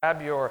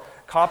Grab your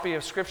copy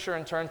of Scripture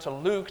and turn to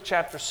Luke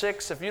chapter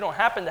 6. If you don't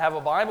happen to have a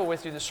Bible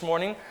with you this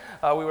morning,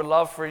 we would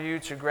love for you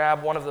to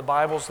grab one of the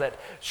Bibles that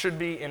should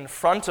be in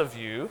front of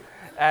you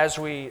as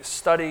we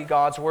study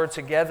God's Word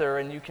together,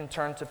 and you can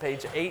turn to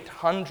page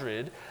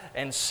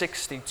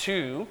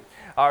 862.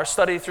 Our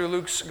study through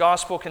Luke's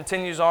Gospel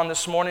continues on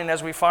this morning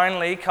as we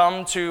finally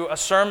come to a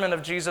sermon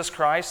of Jesus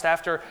Christ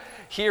after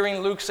hearing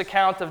Luke's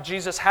account of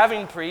Jesus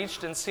having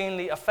preached and seeing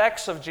the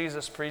effects of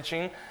Jesus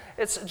preaching.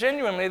 It's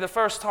genuinely the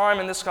first time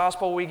in this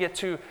gospel we get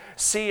to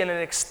see in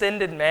an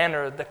extended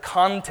manner the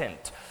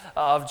content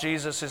of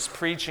Jesus'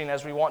 preaching,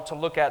 as we want to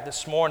look at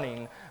this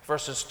morning,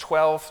 verses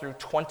 12 through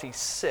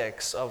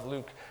 26 of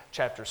Luke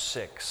chapter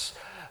 6.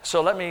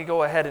 So let me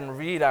go ahead and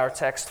read our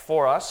text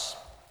for us.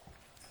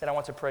 Then I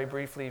want to pray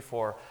briefly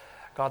for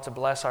God to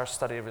bless our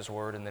study of His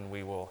Word, and then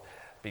we will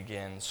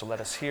begin. So let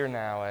us hear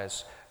now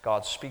as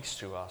God speaks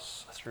to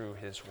us through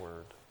His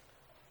Word.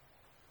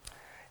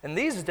 In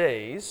these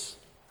days,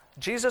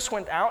 Jesus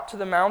went out to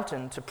the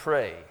mountain to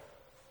pray,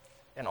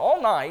 and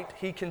all night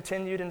He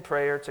continued in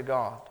prayer to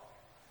God.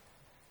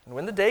 And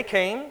when the day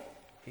came,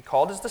 He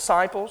called His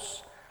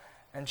disciples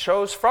and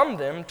chose from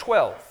them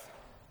 12,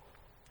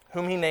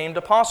 whom He named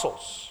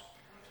apostles: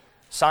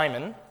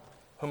 Simon,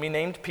 whom He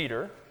named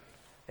Peter,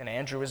 and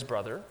Andrew his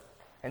brother,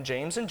 and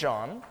James and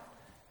John,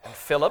 and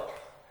Philip,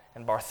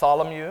 and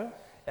Bartholomew,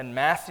 and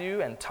Matthew,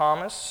 and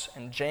Thomas,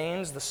 and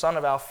James the son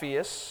of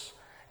Alphaeus,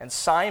 and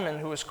Simon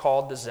who is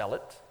called the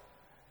Zealot,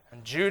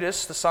 and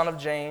Judas the son of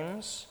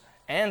James,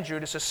 and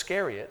Judas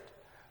Iscariot,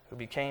 who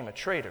became a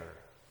traitor.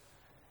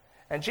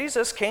 And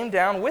Jesus came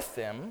down with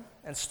them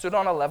and stood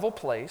on a level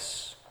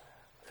place,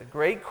 with a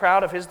great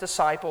crowd of His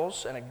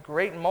disciples and a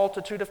great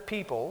multitude of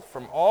people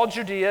from all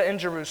Judea and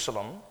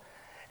Jerusalem,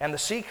 and the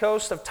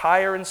seacoast of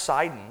Tyre and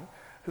Sidon,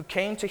 who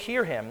came to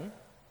hear Him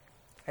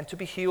and to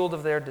be healed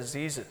of their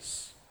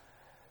diseases.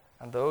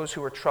 And those who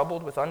were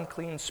troubled with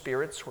unclean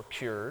spirits were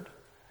cured,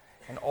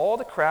 and all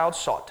the crowd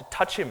sought to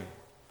touch Him,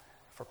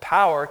 for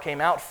power came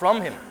out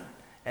from Him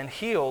and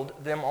healed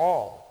them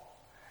all.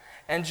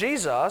 And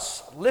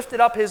Jesus lifted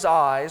up His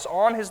eyes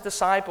on His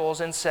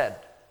disciples and said,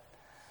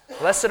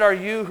 "Blessed are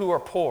you who are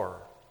poor,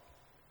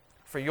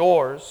 for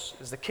yours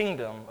is the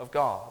kingdom of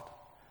God.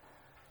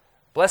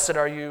 Blessed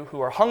are you who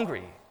are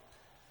hungry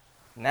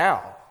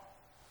now,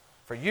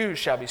 for you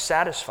shall be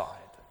satisfied.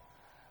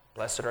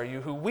 Blessed are you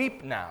who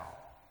weep now,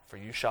 for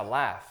you shall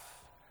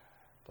laugh.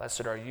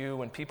 Blessed are you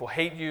when people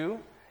hate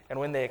you, and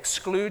when they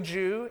exclude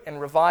you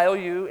and revile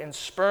you and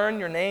spurn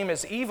your name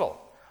as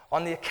evil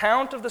on the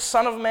account of the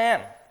Son of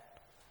Man.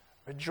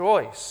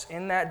 Rejoice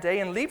in that day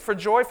and leap for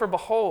joy, for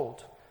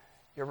behold,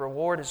 your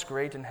reward is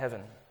great in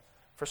heaven.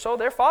 For so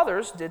their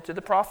fathers did to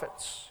the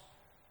prophets.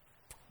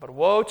 But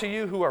woe to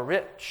you who are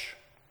rich,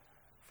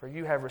 for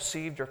you have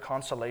received your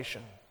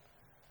consolation.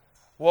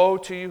 Woe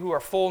to you who are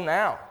full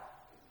now,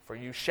 for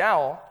you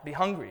shall be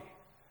hungry.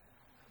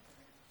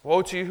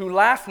 Woe to you who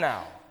laugh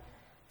now,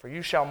 for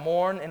you shall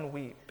mourn and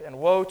weep. And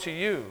woe to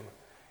you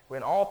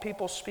when all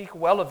people speak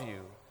well of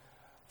you,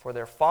 for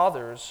their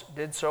fathers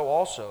did so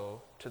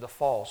also to the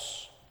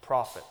false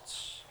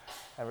prophets."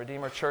 And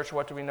Redeemer Church,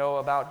 what do we know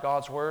about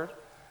God's Word?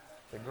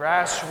 The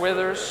grass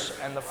withers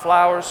and the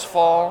flowers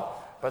fall,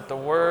 but the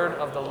word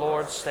of the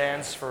Lord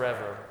stands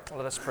forever.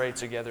 Let us pray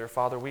together.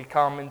 Father, we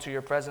come into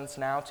your presence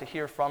now to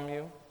hear from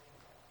you,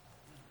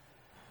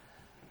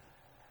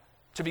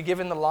 to be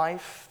given the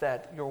life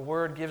that your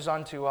word gives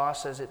unto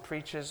us as it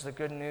preaches the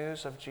good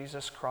news of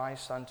Jesus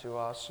Christ unto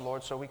us,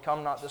 Lord. So we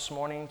come not this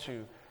morning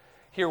to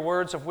hear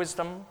words of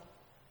wisdom.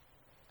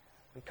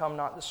 We come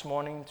not this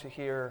morning to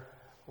hear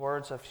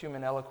words of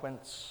human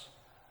eloquence,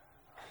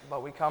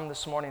 but we come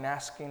this morning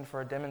asking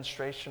for a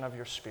demonstration of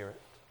your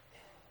Spirit.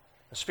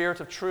 The Spirit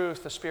of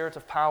truth, the Spirit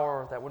of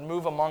power that would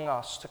move among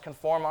us to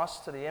conform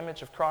us to the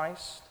image of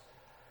Christ,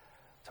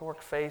 to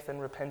work faith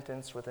and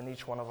repentance within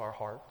each one of our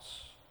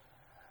hearts.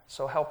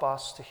 So help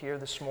us to hear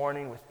this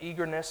morning with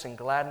eagerness and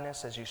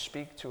gladness as you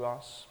speak to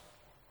us.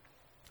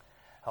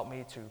 Help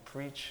me to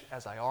preach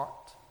as I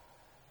ought,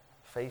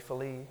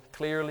 faithfully,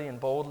 clearly, and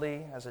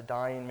boldly as a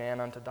dying man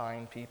unto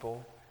dying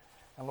people.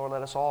 And Lord,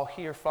 let us all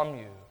hear from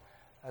you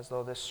as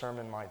though this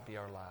sermon might be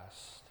our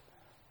last.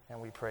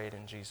 And we pray it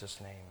in Jesus'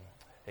 name.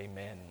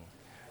 Amen.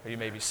 You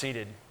may be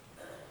seated.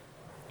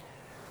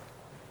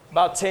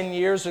 About 10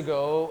 years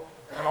ago,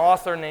 an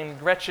author named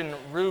Gretchen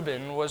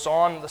Rubin was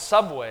on the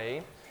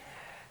subway,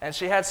 and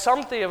she had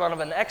something of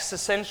an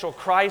existential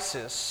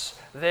crisis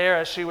there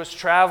as she was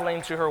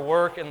traveling to her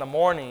work in the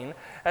morning,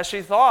 as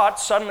she thought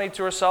suddenly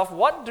to herself,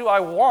 what do I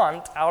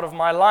want out of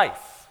my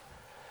life?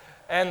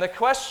 And the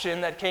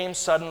question that came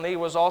suddenly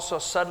was also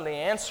suddenly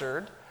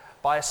answered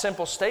by a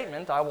simple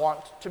statement: I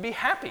want to be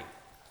happy.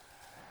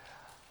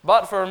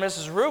 But for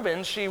Mrs.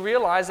 Rubin, she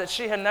realized that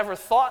she had never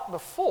thought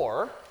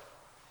before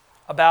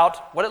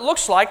about what it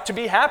looks like to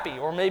be happy,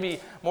 or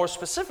maybe more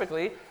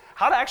specifically,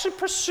 how to actually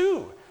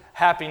pursue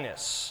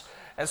happiness.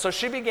 And so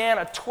she began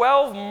a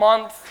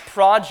 12-month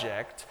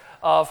project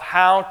of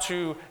how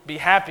to be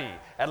happy,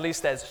 at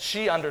least as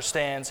she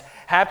understands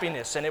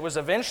happiness. And it was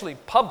eventually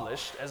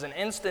published as an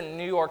instant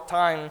New York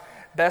Times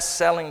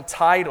best-selling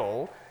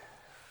title,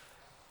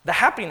 The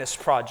Happiness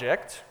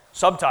Project,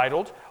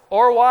 subtitled,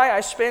 "Or Why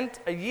I Spent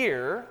a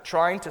Year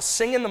Trying to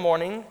Sing in the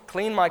Morning,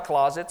 Clean My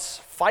Closets,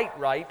 Fight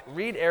Right,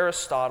 Read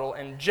Aristotle,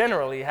 and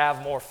Generally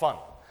Have More Fun."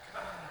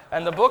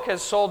 And the book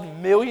has sold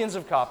millions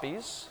of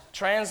copies,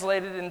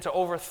 translated into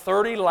over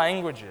 30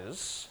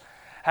 languages,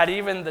 had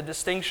even the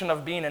distinction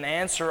of being an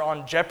answer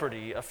on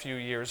Jeopardy a few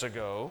years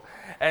ago,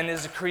 and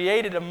has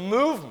created a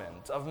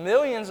movement of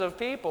millions of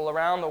people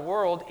around the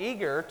world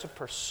eager to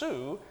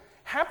pursue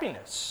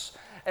happiness.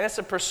 And it's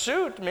a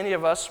pursuit many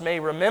of us may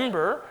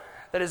remember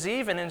that is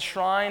even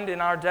enshrined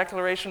in our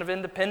Declaration of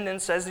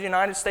Independence as the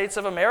United States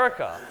of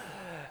America.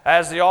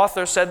 As the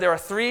author said, there are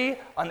 3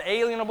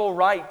 unalienable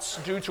rights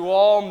due to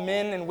all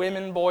men and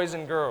women, boys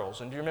and girls.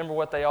 And do you remember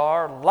what they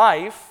are?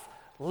 Life,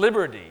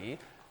 liberty,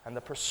 and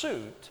the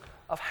pursuit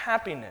of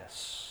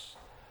happiness.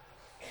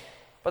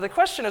 But the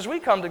question as we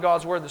come to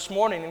God's Word this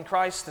morning, and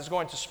Christ is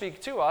going to speak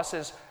to us,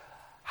 is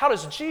how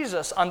does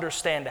Jesus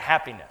understand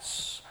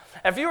happiness?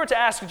 If you were to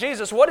ask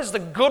Jesus, what does the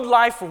good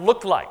life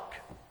look like?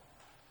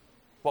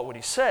 What would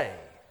he say?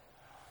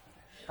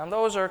 And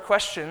those are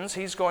questions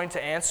he's going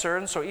to answer.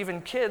 And so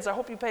even kids, I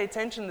hope you pay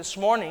attention this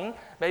morning.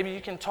 Maybe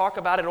you can talk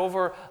about it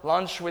over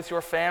lunch with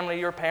your family,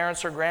 your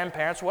parents or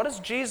grandparents. What does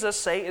Jesus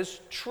say is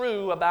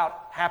true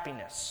about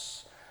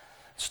happiness?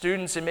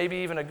 Students, it may be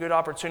even a good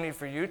opportunity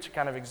for you to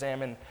kind of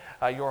examine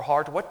your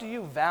heart. What do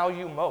you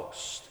value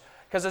most?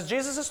 Because as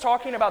Jesus is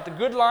talking about the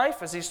good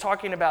life, as he's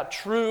talking about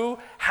true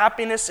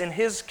happiness in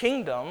his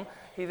kingdom,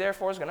 he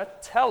therefore is going to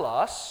tell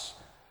us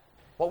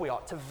what we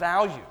ought to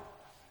value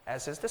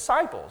as his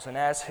disciples and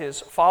as his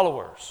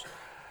followers.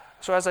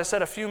 So as I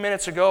said a few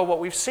minutes ago, what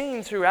we've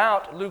seen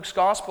throughout Luke's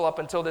gospel up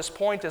until this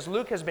point is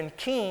Luke has been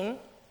keen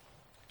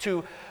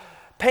to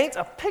paint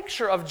a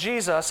picture of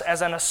Jesus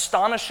as an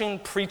astonishing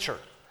preacher.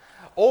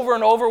 Over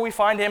and over we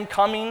find him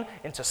coming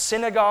into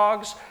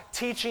synagogues,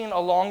 teaching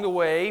along the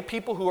way,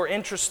 people who are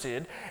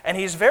interested, and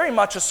he's very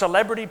much a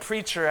celebrity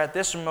preacher at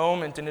this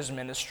moment in his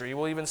ministry.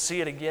 We'll even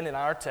see it again in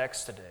our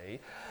text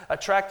today,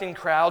 attracting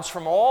crowds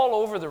from all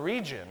over the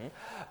region,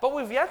 but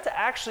we've yet to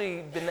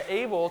actually been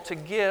able to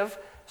give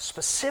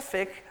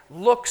specific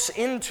looks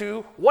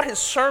into what his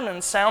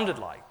sermon sounded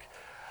like.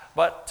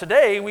 But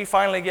today, we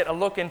finally get a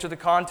look into the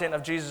content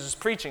of Jesus'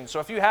 preaching. So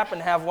if you happen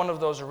to have one of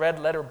those red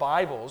letter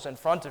Bibles in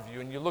front of you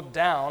and you look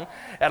down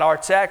at our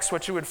text,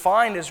 what you would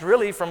find is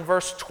really from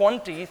verse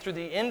 20 through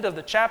the end of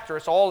the chapter,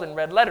 it's all in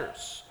red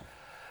letters.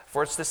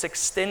 For it's this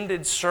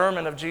extended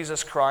sermon of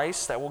Jesus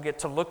Christ that we'll get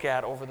to look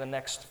at over the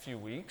next few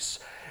weeks.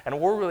 And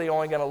we're really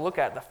only going to look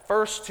at the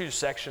first 2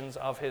 sections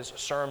of his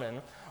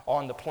sermon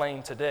on the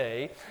plain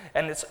today.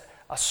 And it's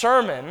a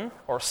sermon,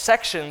 or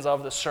sections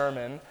of the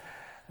sermon,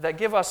 that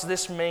give us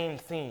this main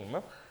theme: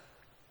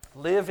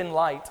 live in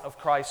light of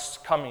Christ's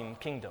coming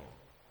kingdom.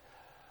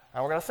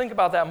 And we're going to think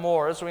about that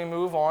more as we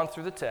move on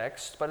through the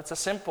text, but it's a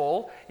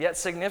simple yet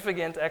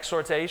significant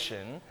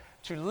exhortation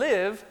to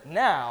live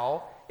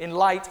now in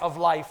light of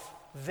life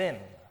then.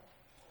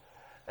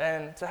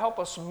 And to help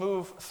us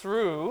move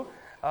through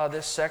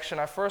this section,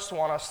 I first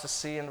want us to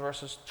see in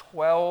verses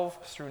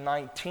 12 through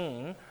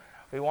 19,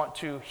 we want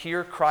to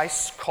hear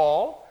Christ's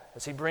call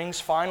as he brings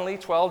finally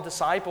 12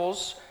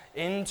 disciples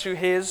into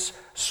his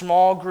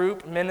small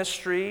group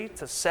ministry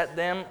to set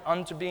them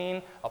unto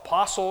being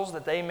apostles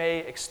that they may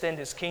extend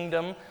his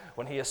kingdom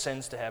when he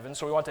ascends to heaven.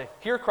 So we want to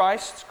hear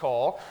Christ's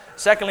call.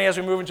 Secondly, as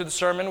we move into the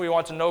sermon, we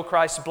want to know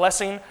Christ's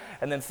blessing.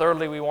 And then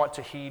thirdly, we want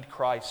to heed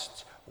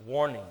Christ's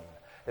warning,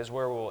 is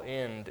where we'll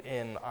end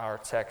in our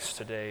text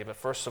today. But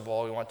first of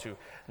all, we want to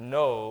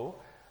know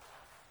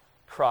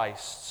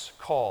Christ's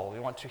call. We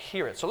want to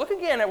hear it. So look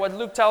again at what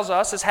Luke tells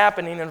us is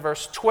happening in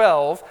verse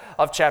 12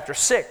 of chapter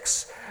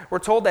 6. We're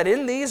told that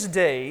in these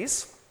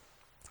days,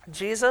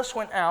 Jesus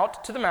went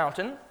out to the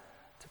mountain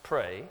to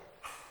pray,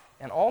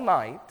 and all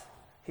night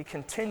he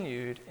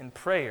continued in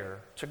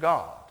prayer to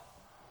God.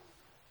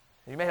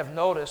 You may have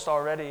noticed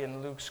already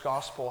in Luke's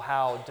gospel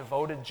how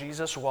devoted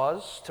Jesus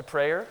was to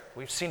prayer.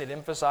 We've seen it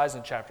emphasized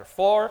in chapter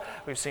 4.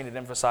 We've seen it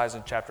emphasized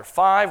in chapter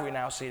 5. We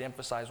now see it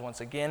emphasized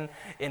once again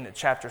in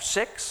chapter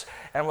 6.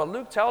 And what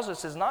Luke tells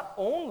us is not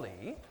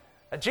only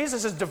that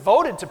Jesus is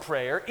devoted to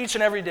prayer each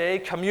and every day,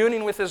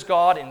 communing with his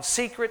God in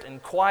secret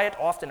and quiet,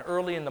 often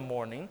early in the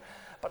morning,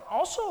 but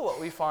also what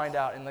we find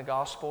out in the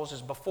Gospels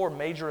is before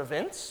major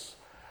events,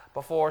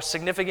 before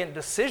significant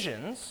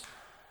decisions,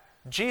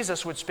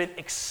 Jesus would spend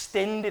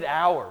extended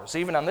hours,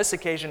 even on this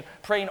occasion,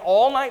 praying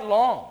all night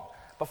long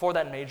before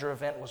that major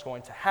event was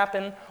going to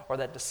happen or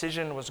that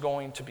decision was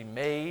going to be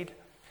made.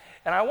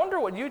 And I wonder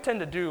what you tend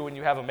to do when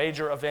you have a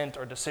major event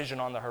or decision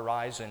on the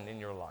horizon in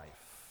your life.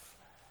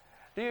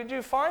 Do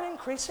you find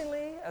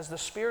increasingly, as the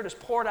Spirit is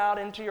poured out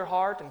into your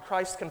heart and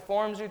Christ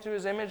conforms you to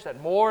his image, that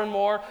more and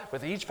more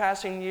with each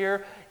passing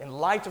year, in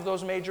light of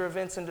those major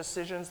events and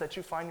decisions, that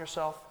you find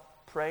yourself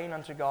praying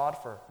unto God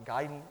for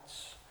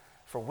guidance,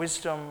 for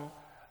wisdom,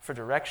 for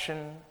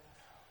direction?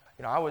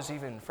 I was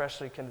even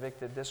freshly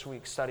convicted this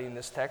week studying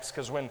this text,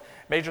 because when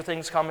major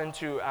things come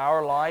into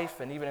our life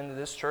and even into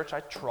this church, I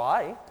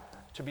try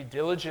to be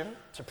diligent,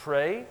 to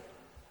pray.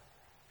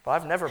 But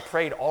I've never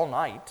prayed all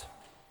night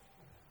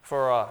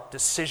for a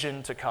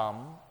decision to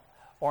come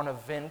or an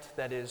event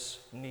that is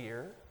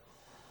near.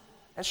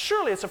 And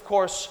surely it's, of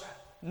course,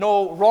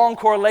 no wrong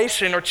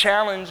correlation or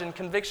challenge and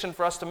conviction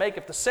for us to make.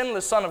 If the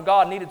sinless Son of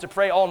God needed to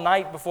pray all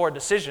night before a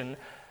decision,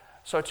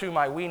 so too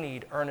might we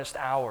need earnest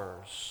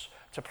hours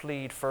to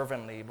plead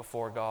fervently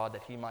before God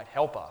that He might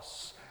help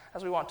us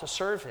as we want to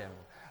serve Him.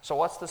 So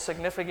what's the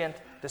significant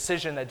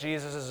decision that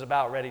Jesus is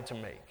about ready to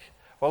make?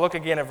 Well, look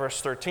again at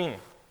verse 13.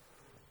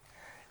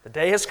 The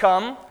day has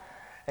come,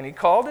 and He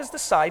called His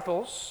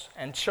disciples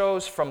and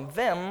chose from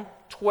them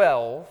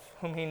 12,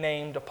 whom He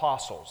named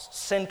apostles,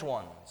 sent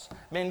ones,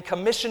 men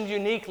commissioned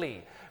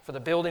uniquely for the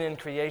building and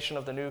creation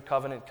of the new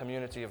covenant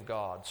community of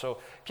God. So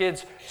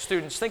kids,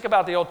 students, think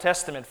about the Old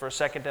Testament for a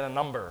second and a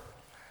number.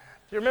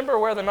 Do you remember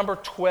where the number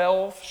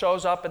 12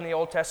 shows up in the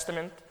Old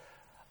Testament?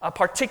 A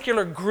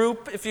particular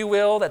group, if you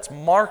will, that's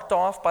marked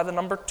off by the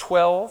number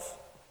 12.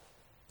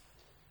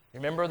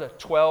 Remember the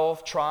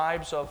 12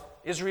 tribes of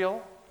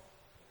Israel?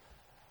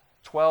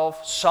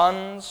 12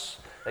 sons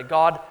that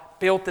God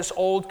built this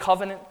old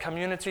covenant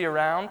community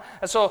around.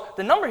 And so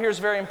the number here is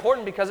very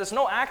important, because it's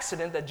no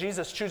accident that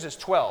Jesus chooses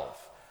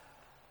 12.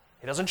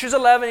 He doesn't choose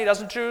 11, He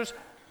doesn't choose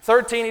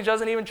 13, He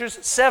doesn't even choose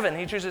 7.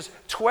 He chooses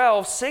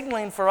 12,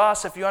 signaling for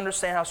us, if you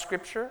understand how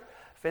Scripture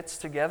fits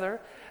together,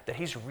 that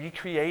He's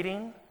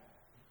recreating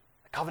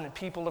the covenant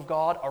people of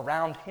God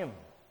around Him.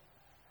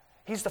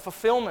 He's the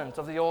fulfillment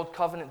of the old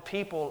covenant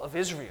people of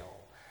Israel.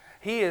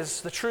 He is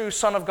the true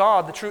Son of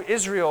God, the true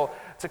Israel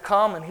to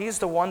come, and He's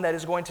the one that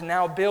is going to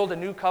now build a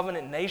new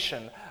covenant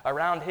nation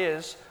around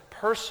His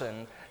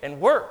person and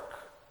work.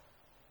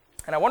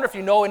 And I wonder if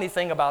you know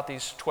anything about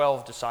these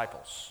 12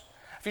 disciples.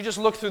 If you just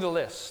look through the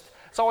list,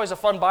 it's always a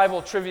fun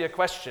Bible trivia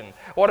question.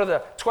 What are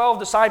the 12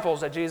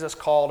 disciples that Jesus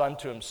called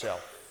unto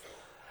Himself?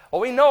 Well,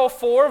 we know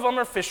 4 of them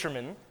are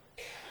fishermen.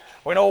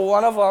 We know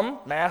one of them,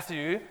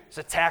 Matthew, is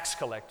a tax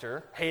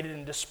collector, hated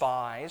and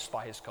despised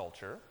by his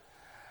culture.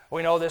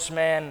 We know this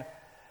man,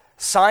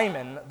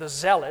 Simon the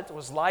Zealot,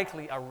 was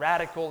likely a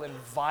radical and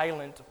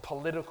violent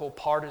political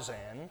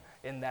partisan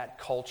in that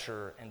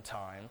culture and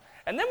time.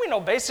 And then we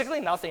know basically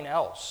nothing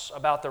else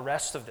about the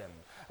rest of them,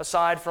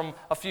 aside from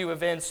a few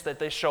events that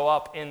they show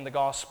up in the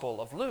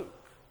Gospel of Luke.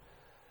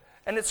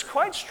 And it's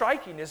quite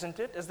striking, isn't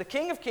it? As the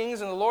King of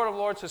Kings and the Lord of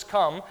Lords has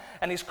come,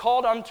 and He's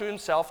called unto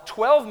Himself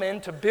 12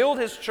 men to build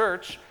His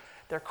church,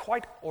 they're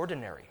quite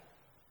ordinary.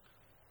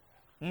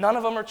 None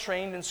of them are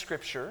trained in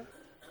Scripture.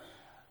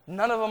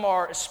 None of them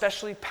are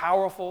especially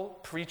powerful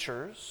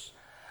preachers.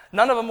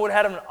 None of them would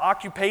have had an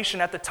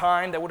occupation at the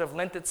time that would have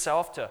lent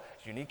itself to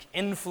unique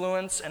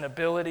influence and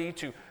ability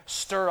to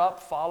stir up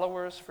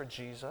followers for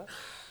Jesus.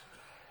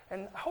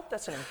 And I hope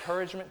that's an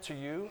encouragement to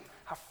you,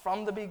 how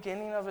from the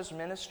beginning of His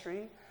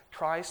ministry,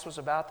 Christ was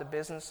about the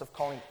business of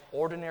calling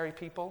ordinary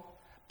people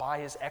by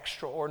His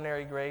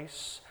extraordinary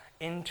grace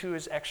into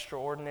His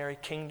extraordinary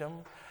kingdom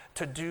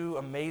to do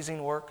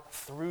amazing work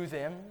through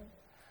them.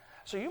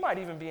 So you might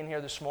even be in here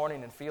this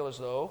morning and feel as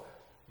though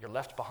you're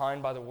left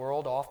behind by the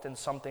world, often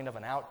something of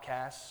an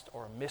outcast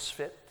or a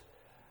misfit.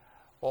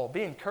 Well,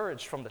 be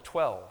encouraged from the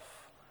 12.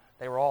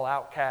 They were all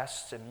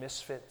outcasts and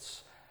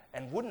misfits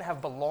and wouldn't have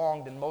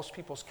belonged in most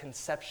people's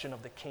conception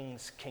of the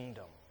King's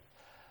kingdom.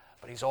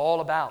 But He's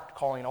all about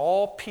calling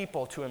all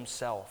people to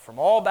Himself, from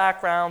all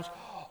backgrounds,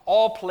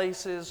 all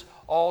places,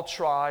 all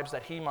tribes,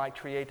 that He might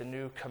create a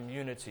new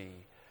community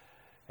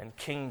and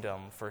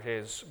kingdom for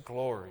His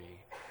glory.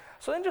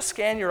 So then just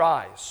scan your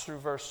eyes through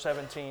verse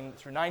 17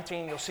 through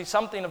 19. You'll see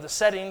something of the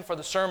setting for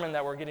the sermon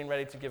that we're getting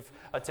ready to give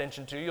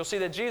attention to. You'll see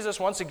that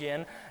Jesus, once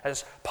again,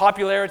 as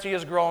popularity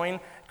is growing,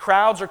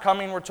 crowds are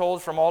coming, we're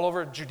told, from all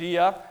over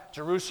Judea,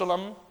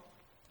 Jerusalem,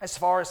 as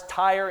far as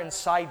Tyre and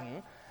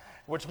Sidon,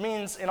 which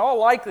means, in all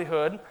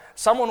likelihood,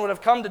 someone would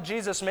have come to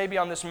Jesus maybe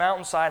on this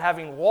mountainside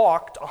having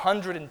walked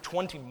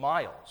 120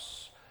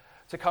 miles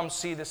to come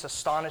see this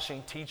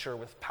astonishing teacher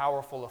with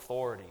powerful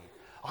authority.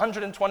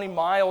 120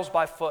 miles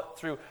by foot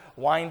through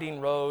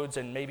winding roads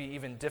and maybe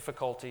even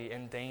difficulty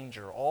and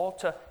danger, all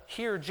to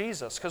hear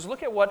Jesus. Because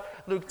look at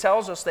what Luke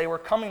tells us they were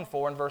coming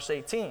for in verse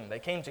 18. They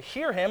came to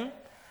hear Him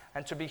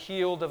and to be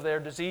healed of their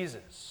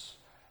diseases.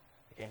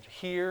 They came to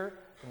hear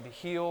and be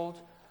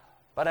healed.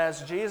 But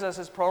as Jesus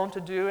is prone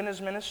to do in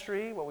His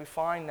ministry, what we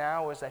find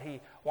now is that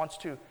He wants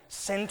to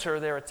center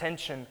their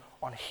attention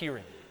on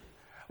hearing,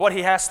 what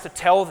He has to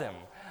tell them,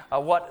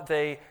 what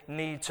they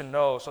need to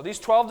know. So these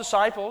 12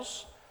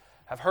 disciples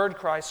have heard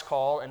Christ's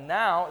call, and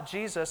now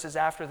Jesus is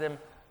after them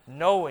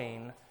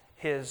knowing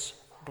His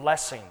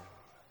blessing.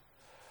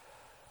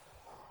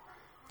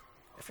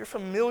 If you're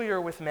familiar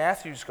with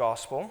Matthew's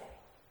Gospel,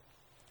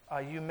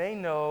 you may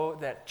know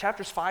that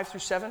chapters 5 through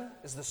 7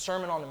 is the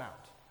Sermon on the Mount.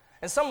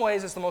 In some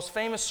ways, it's the most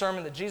famous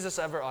sermon that Jesus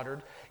ever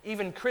uttered.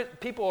 Even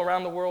people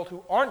around the world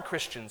who aren't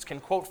Christians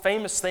can quote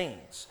famous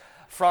things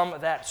from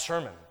that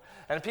sermon.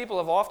 And people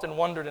have often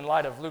wondered, in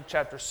light of Luke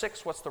chapter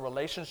 6, what's the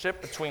relationship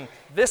between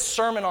this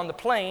Sermon on the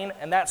Plain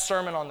and that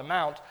Sermon on the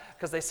Mount,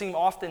 because they seem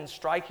often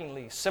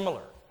strikingly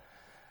similar.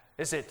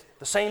 Is it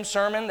the same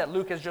sermon that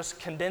Luke has just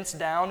condensed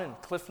down in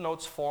Cliff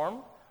Notes form?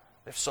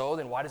 If so,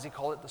 then why does he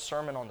call it the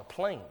Sermon on the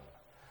Plain?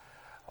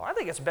 Well, I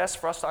think it's best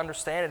for us to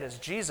understand it as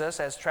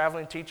Jesus, as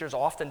traveling teachers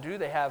often do.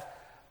 They have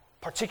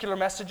particular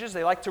messages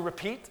they like to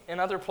repeat in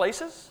other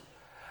places.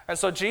 And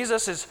so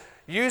Jesus is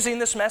using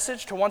this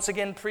message to once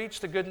again preach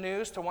the good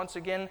news, to once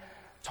again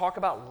talk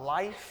about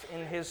life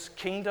in his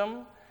kingdom.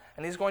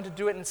 And he's going to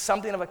do it in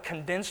something of a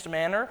condensed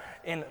manner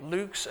in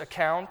Luke's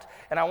account.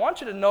 And I want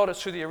you to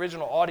notice who the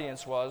original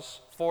audience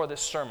was for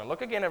this sermon.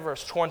 Look again at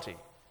verse 20.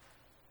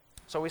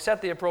 So we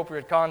set the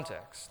appropriate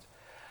context.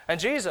 And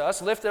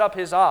Jesus lifted up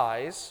his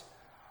eyes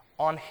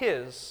on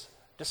his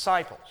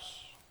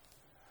disciples.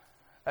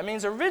 That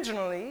means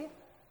originally,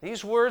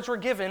 these words were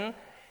given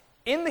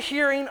in the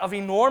hearing of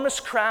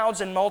enormous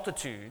crowds and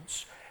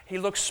multitudes. He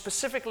looked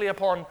specifically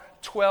upon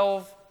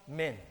 12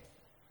 men,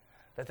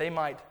 that they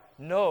might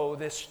know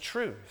this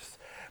truth.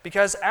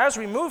 Because as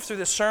we move through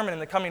this sermon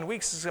in the coming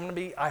weeks, it's going to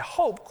be, I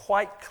hope,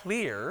 quite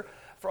clear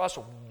for us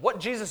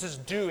what Jesus is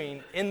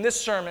doing in this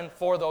sermon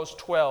for those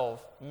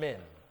 12 men.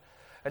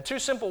 And two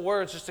simple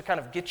words just to kind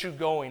of get you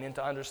going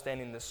into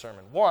understanding this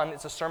sermon. One,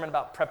 it's a sermon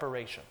about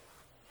preparation.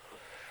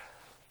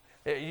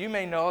 You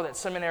may know that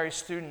seminary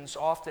students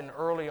often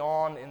early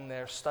on in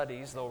their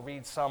studies, they'll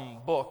read some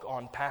book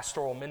on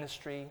pastoral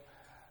ministry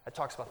that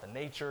talks about the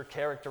nature,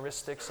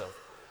 characteristics of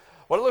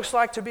what it looks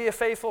like to be a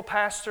faithful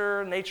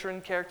pastor, nature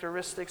and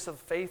characteristics of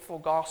faithful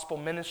gospel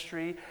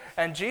ministry.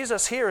 And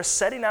Jesus here is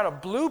setting out a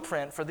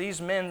blueprint for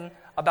these men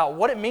about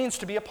what it means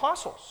to be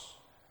apostles.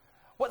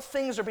 What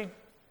things are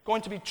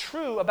going to be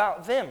true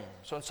about them.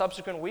 So in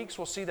subsequent weeks,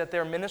 we'll see that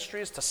their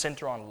ministry is to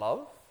center on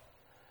love,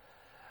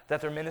 that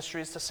their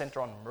ministry is to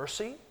center on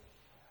mercy,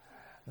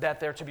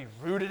 that they're to be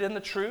rooted in the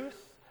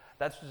truth,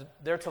 that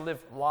they're to live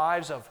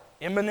lives of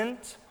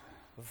imminent,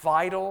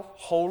 vital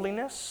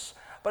holiness.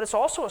 But it's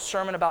also a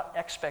sermon about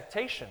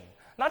expectation.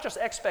 Not just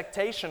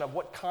expectation of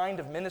what kind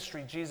of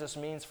ministry Jesus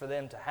means for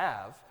them to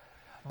have,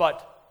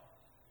 but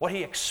what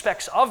he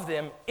expects of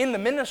them in the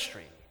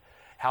ministry,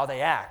 how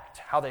they act,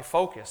 how they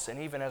focus,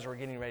 and even as we're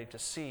getting ready to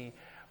see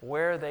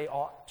where they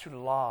ought to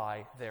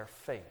lie their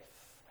faith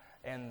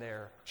and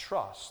their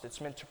trust.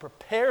 It's meant to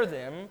prepare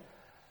them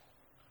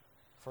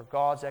for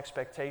God's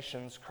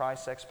expectations,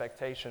 Christ's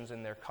expectations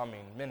in their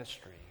coming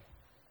ministry.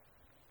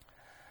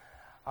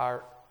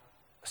 Our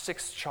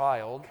sixth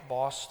child,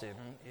 Boston,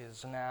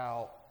 is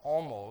now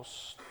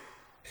almost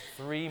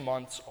 3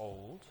 months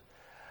old.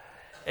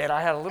 And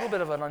I had a little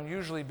bit of an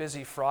unusually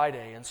busy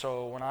Friday, and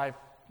so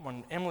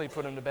when Emily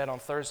put him to bed on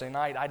Thursday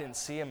night, I didn't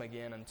see him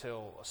again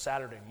until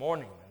Saturday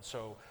morning. And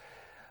so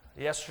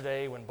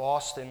yesterday, when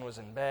Boston was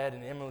in bed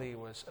and Emily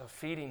was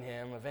feeding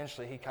him,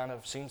 eventually he kind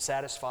of seemed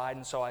satisfied.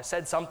 And so I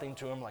said something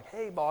to him like,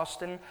 "Hey,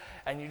 Boston."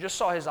 And you just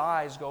saw his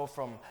eyes go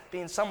from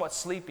being somewhat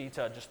sleepy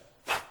to just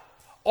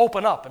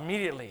open up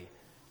immediately.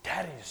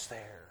 Daddy's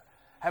there.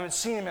 Haven't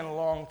seen him in a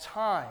long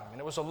time.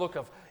 And it was a look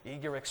of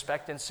eager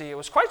expectancy. It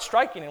was quite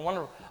striking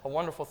and a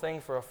wonderful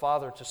thing for a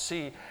father to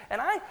see.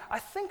 And I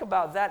think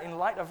about that in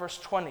light of verse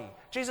 20.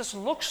 Jesus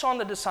looks on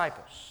the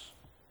disciples.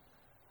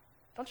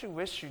 Don't you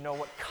wish you know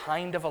what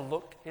kind of a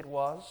look it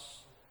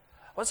was?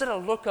 Was it a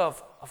look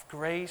of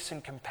grace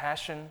and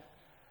compassion,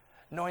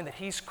 knowing that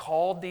he's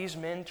called these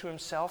men to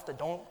himself that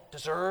don't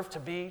deserve to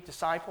be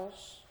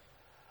disciples?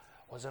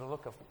 Was it a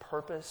look of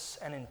purpose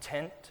and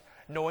intent,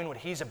 knowing what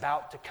he's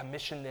about to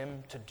commission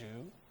them to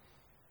do?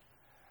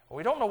 Well,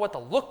 we don't know what the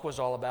look was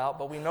all about,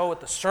 but we know what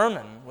the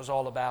sermon was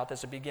all about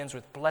as it begins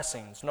with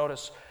blessings.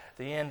 Notice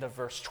the end of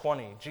verse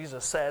 20.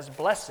 Jesus says,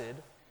 "Blessed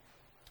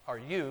are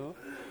you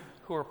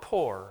who are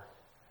poor,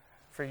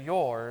 for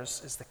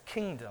yours is the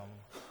kingdom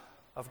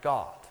of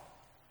God."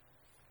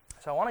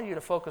 So I wanted you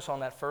to focus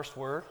on that first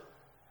word.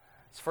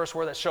 It's the first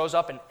word that shows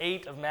up in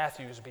 8 of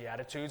Matthew's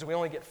Beatitudes. We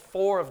only get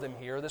 4 of them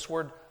here. This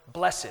word,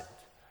 blessed.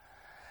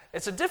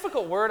 It's a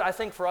difficult word, I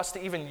think, for us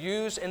to even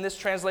use in this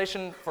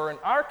translation. For in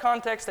our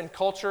context and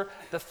culture,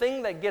 the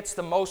thing that gets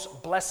the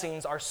most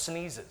blessings are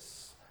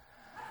sneezes.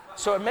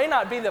 So it may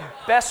not be the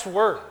best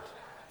word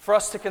for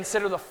us to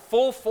consider the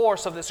full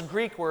force of this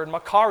Greek word,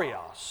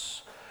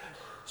 makarios.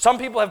 Some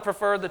people have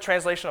preferred the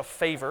translation of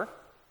favor.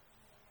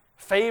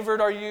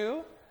 Favored are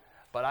you,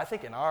 but I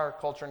think in our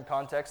culture and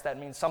context, that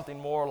means something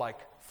more like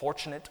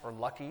fortunate or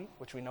lucky,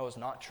 which we know is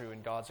not true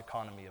in God's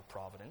economy of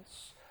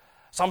providence.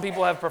 Some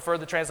people have preferred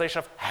the translation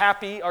of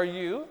happy are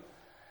you,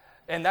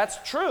 and that's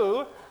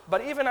true, but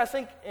even I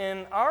think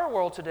in our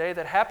world today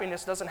that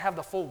happiness doesn't have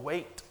the full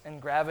weight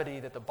and gravity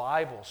that the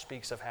Bible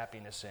speaks of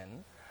happiness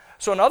in.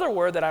 So another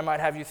word that I might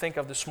have you think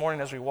of this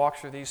morning as we walk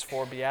through these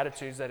 4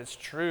 Beatitudes that is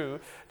true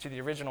to the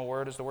original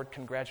word is the word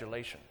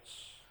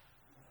congratulations.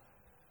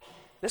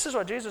 This is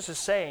what Jesus is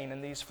saying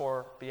in these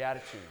 4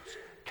 Beatitudes.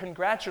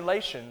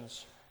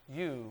 Congratulations,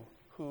 you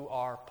who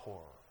are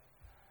poor,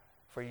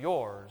 for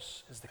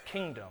yours is the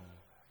kingdom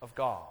of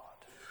God.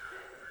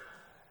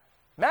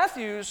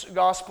 Matthew's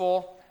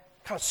gospel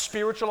kind of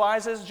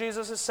spiritualizes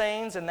Jesus'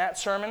 sayings in that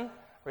sermon,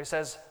 where he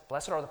says,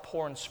 blessed are the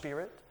poor in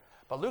spirit.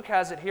 But Luke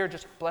has it here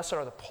just, blessed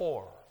are the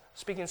poor,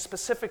 speaking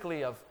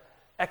specifically of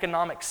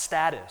economic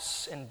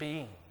status and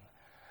being.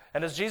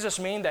 And does Jesus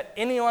mean that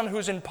anyone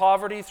who's in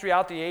poverty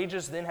throughout the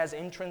ages then has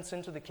entrance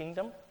into the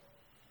kingdom?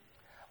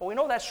 Well, we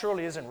know that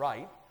surely isn't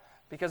right,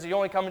 because you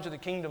only come into the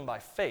kingdom by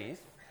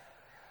faith.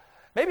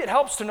 Maybe it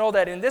helps to know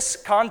that in this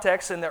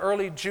context, in the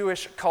early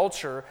Jewish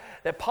culture,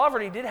 that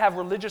poverty did have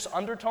religious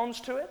undertones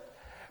to it,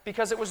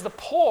 because it was the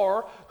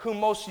poor who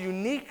most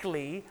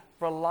uniquely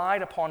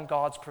relied upon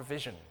God's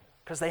provision,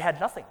 because they had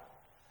nothing.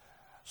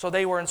 So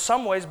they were in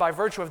some ways, by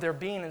virtue of their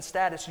being and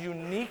status,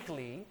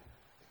 uniquely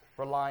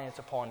reliant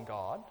upon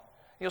God.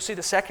 You'll see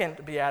the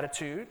second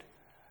beatitude.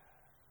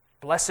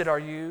 Blessed are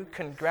you,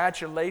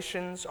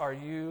 congratulations are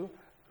you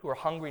who are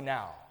hungry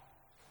now,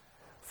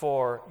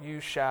 for you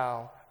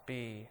shall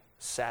be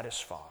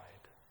satisfied.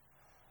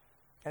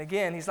 And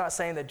again, he's not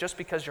saying that just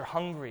because you're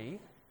hungry,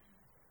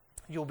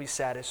 you'll be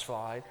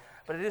satisfied,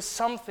 but it is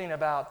something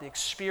about the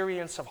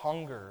experience of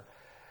hunger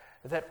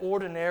that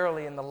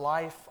ordinarily in the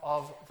life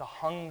of the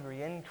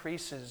hungry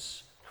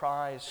increases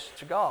cries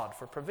to God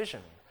for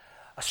provision,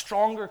 a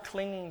stronger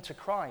clinging to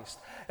Christ.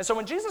 And so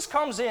when Jesus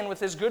comes in with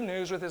his good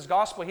news, with his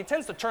gospel, he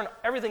tends to turn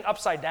everything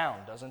upside down,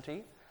 doesn't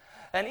he?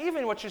 And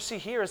even what you see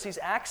here is he's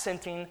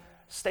accenting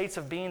states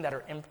of being that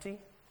are empty.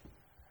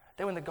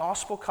 That when the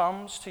gospel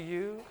comes to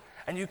you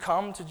and you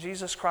come to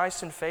Jesus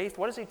Christ in faith,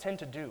 what does he tend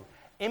to do?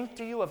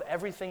 Empty you of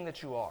everything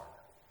that you are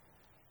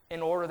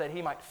in order that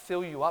he might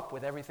fill you up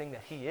with everything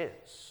that he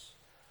is.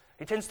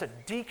 He tends to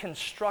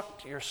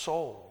deconstruct your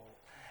soul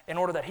in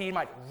order that he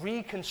might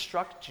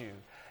reconstruct you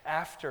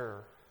after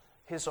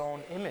his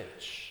own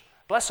image.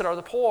 Blessed are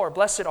the poor,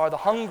 blessed are the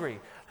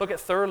hungry. Look at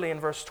thirdly in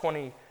verse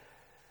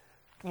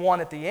 21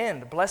 at the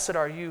end. Blessed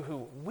are you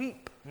who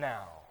weep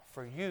now,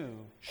 for you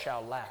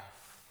shall laugh.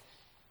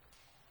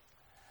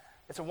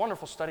 It's a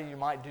wonderful study you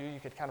might do. You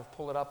could kind of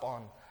pull it up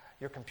on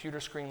your computer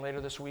screen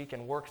later this week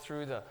and work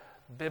through the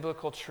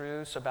biblical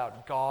truths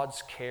about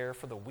God's care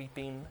for the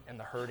weeping and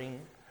the hurting.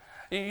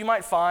 You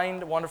might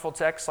find wonderful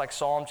texts like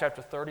Psalm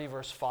chapter 30,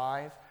 verse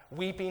 5.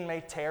 Weeping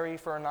may tarry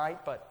for a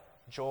night, but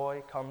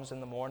joy comes in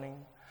the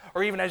morning.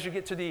 Or even as you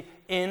get to the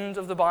end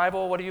of the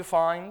Bible, what do you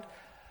find?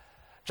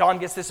 John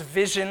gets this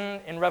vision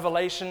in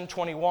Revelation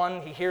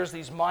 21. He hears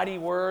these mighty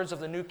words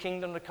of the new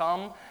kingdom to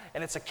come.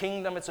 And it's a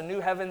kingdom, it's a new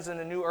heavens and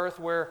a new earth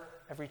where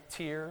every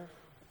tear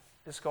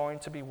is going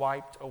to be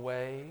wiped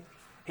away.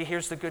 He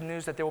hears the good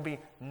news that there will be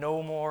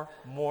no more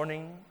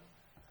mourning.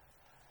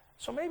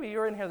 So maybe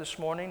you're in here this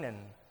morning and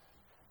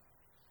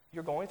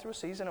you're going through a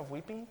season of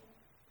weeping,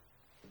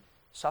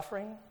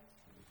 suffering,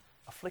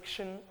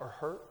 affliction, or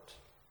hurt.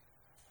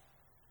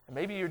 And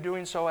maybe you're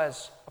doing so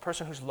as a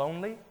person who's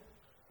lonely.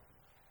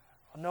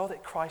 Know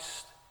that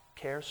Christ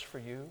cares for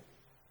you.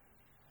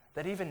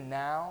 That even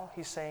now,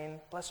 he's saying,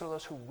 blessed are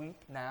those who weep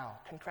now.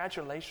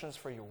 Congratulations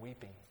for your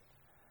weeping.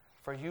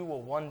 For you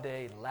will one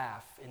day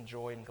laugh in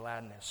joy and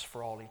gladness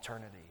for all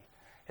eternity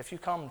if you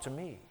come to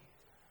me.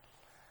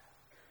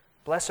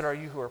 Blessed are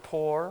you who are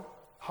poor,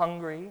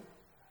 hungry.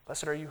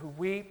 Blessed are you who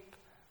weep.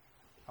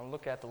 I'll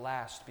look at the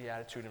last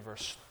beatitude in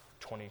verse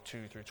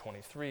 22 through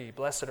 23.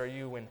 Blessed are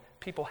you when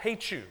people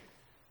hate you,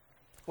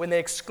 when they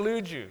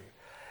exclude you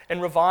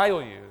and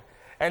revile you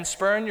and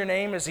spurn your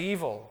name as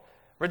evil.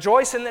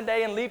 Rejoice in the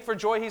day and leap for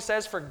joy, he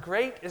says, for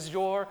great is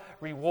your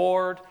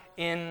reward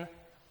in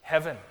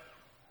heaven.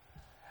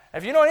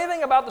 If you know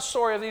anything about the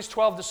story of these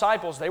 12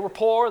 disciples, they were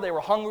poor, they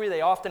were hungry,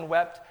 they often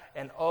wept,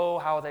 and oh,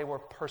 how they were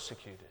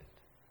persecuted.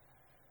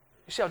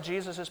 You see how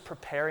Jesus is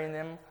preparing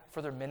them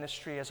for their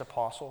ministry as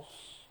apostles?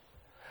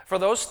 For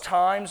those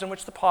times in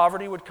which the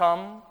poverty would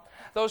come,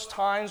 those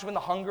times when the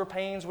hunger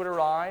pains would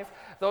arrive,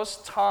 those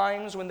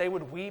times when they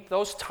would weep,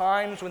 those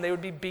times when they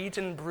would be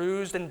beaten,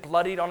 bruised, and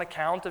bloodied on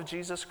account of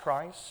Jesus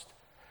Christ,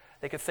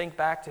 they could think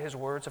back to his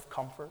words of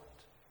comfort,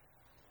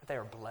 that they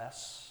are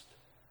blessed,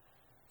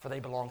 for they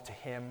belong to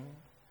him.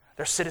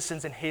 They're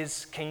citizens in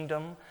his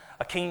kingdom,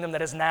 a kingdom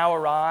that has now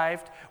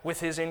arrived with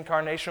his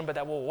incarnation, but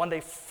that will one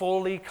day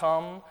fully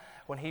come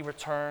when he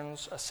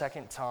returns a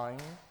second time.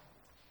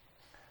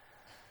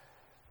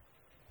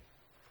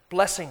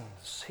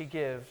 Blessings he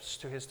gives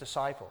to his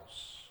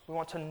disciples. We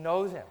want to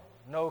know them,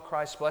 know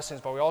Christ's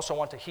blessings, but we also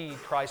want to heed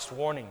Christ's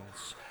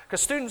warnings.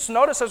 Because students,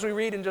 notice as we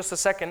read in just a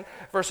second,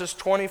 verses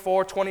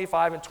 24,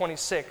 25, and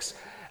 26,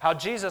 how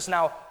Jesus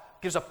now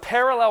gives a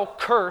parallel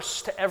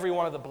curse to every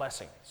one of the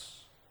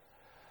blessings.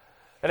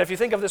 And if you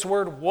think of this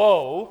word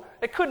woe,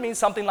 it could mean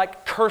something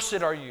like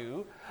cursed are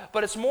you,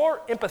 but it's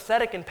more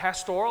empathetic and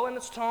pastoral in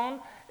its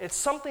tone. It's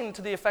something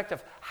to the effect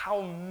of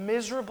how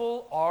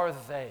miserable are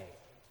they?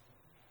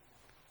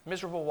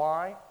 Miserable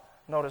why?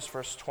 Notice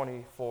verse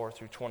 24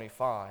 through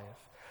 25.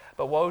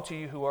 But woe to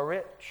you who are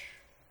rich,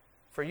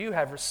 for you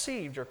have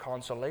received your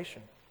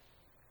consolation.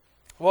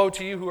 Woe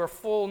to you who are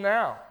full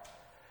now,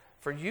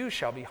 for you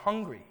shall be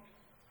hungry.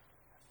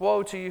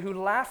 Woe to you who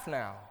laugh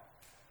now,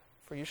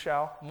 for you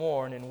shall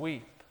mourn and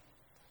weep.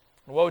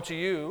 Woe to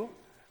you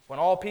when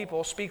all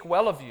people speak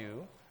well of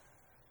you,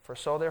 For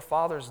so their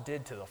fathers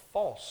did to the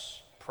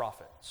false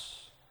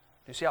prophets.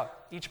 Do you see how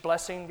each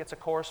blessing gets a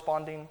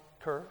corresponding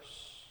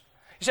curse?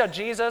 You see how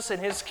Jesus in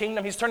his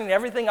kingdom, he's turning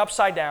everything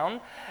upside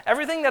down.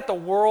 Everything that the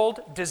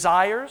world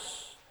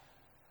desires,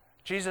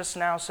 Jesus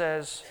now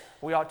says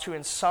we ought to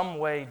in some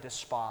way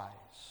despise.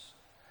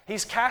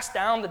 He's cast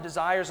down the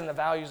desires and the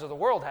values of the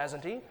world,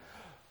 hasn't he?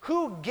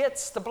 Who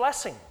gets the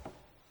blessing?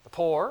 The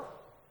poor,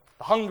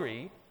 the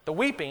hungry, the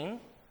weeping,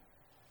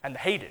 and the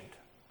hated.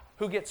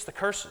 Who gets the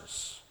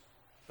curses?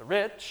 The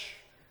rich,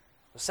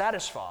 the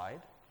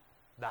satisfied,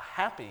 the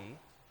happy,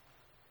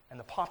 and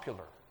the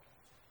popular.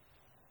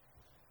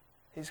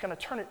 He's going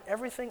to turn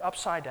everything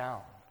upside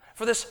down.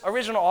 For this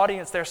original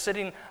audience, they're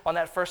sitting on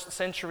that first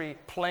century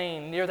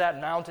plain near that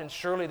mountain.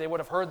 Surely they would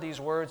have heard these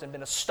words and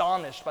been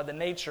astonished by the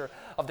nature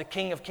of the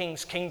King of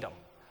Kings' kingdom.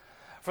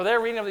 For their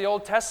reading of the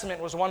Old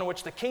Testament was one in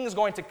which the king is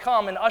going to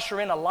come and usher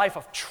in a life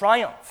of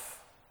triumph,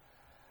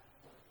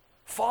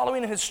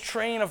 following his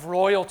train of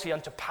royalty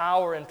unto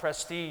power and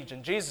prestige.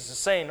 And Jesus is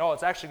saying, no,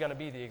 it's actually going to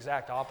be the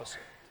exact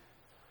opposite.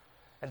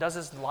 And does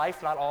his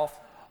life not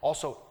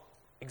also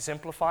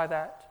exemplify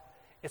that?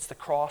 It's the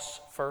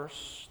cross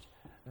first,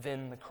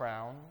 then the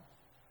crown.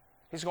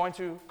 He's going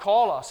to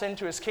call us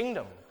into his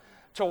kingdom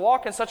to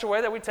walk in such a way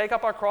that we take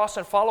up our cross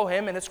and follow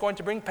him, and it's going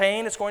to bring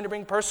pain, it's going to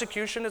bring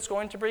persecution, it's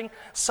going to bring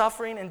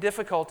suffering and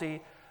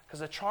difficulty,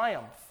 because the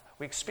triumph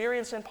we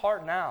experience in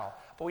part now,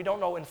 but we don't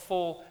know in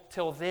full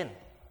till then.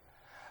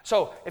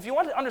 So, if you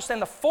want to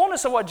understand the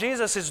fullness of what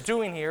Jesus is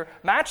doing here,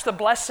 match the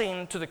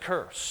blessing to the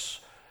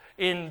curse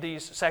in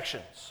these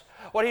sections.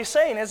 What he's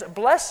saying is,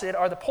 blessed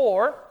are the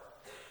poor,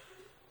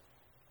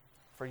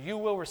 for you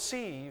will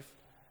receive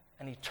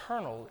an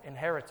eternal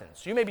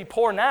inheritance. You may be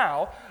poor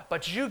now,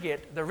 but you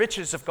get the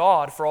riches of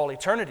God for all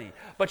eternity.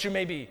 But you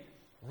may be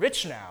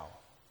rich now,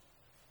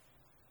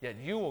 yet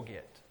you will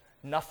get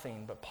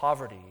nothing but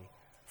poverty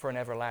for an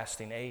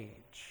everlasting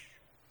age.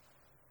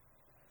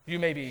 You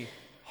may be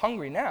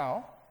hungry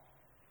now,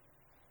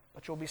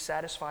 but you'll be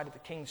satisfied at the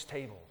King's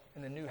table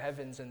in the new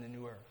heavens and the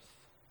new earth.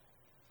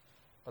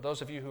 For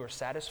those of you who are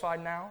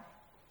satisfied now,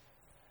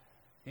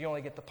 you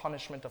only get the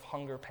punishment of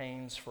hunger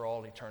pains for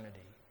all eternity.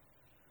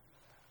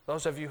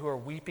 Those of you who are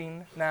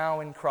weeping now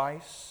in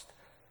Christ,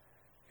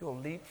 you will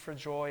leap for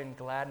joy and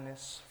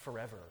gladness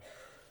forever.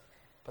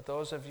 But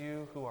those of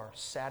you who are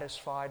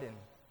satisfied in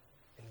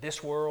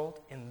this world,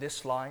 in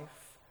this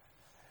life,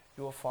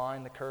 you will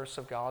find the curse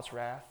of God's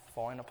wrath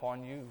falling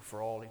upon you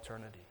for all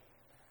eternity.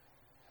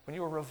 When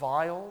you are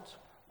reviled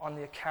on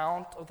the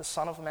account of the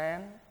Son of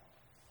Man,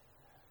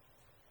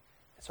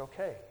 it's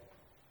okay.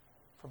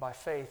 For by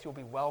faith you'll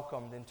be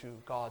welcomed into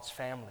God's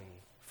family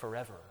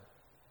forever.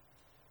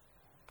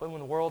 But when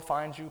the world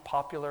finds you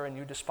popular and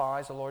you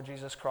despise the Lord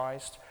Jesus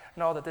Christ,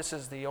 know that this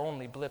is the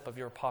only blip of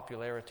your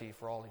popularity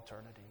for all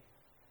eternity.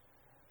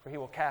 For he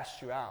will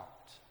cast you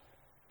out,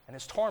 and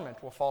his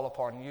torment will fall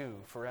upon you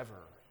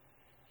forever.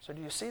 So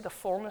do you see the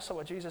fullness of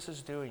what Jesus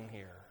is doing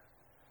here?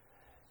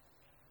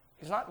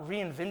 He's not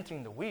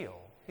reinventing the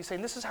wheel. He's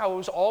saying this is how it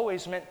was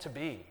always meant to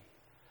be.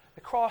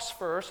 The cross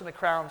first and the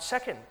crown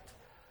second.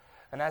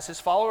 And as his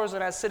followers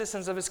and as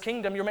citizens of his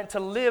kingdom, you're meant to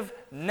live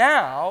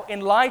now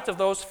in light of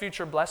those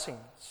future blessings.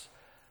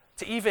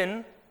 To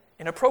even,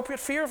 in appropriate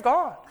fear of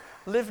God,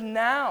 live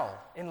now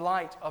in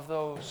light of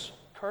those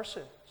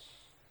curses.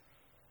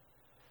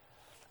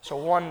 So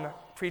one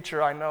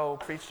preacher I know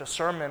preached a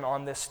sermon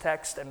on this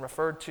text and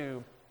referred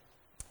to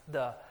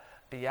the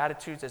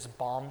Beatitudes as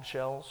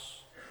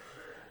bombshells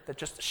that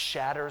just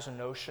shatters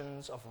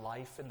notions of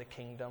life in the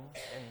kingdom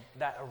in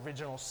that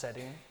original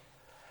setting.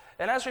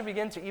 And as we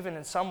begin to even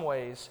in some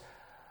ways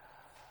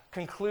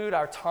conclude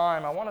our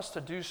time, I want us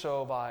to do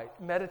so by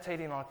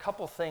meditating on a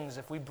couple things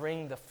if we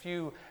bring the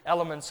few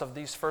elements of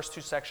these first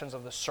two sections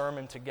of the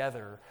sermon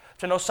together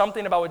to know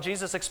something about what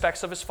Jesus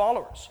expects of his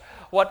followers,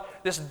 what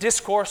this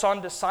discourse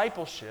on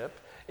discipleship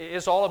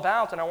is all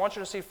about. And I want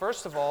you to see,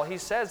 first of all, he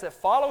says that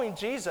following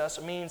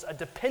Jesus means a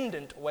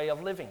dependent way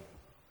of living.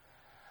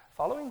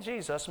 Following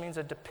Jesus means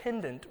a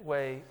dependent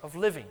way of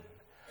living.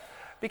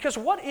 Because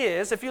what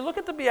is, if you look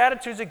at the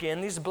Beatitudes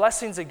again, these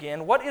blessings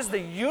again, what is the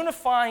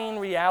unifying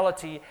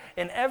reality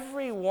in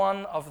every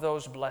one of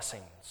those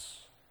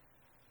blessings?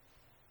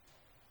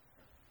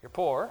 You're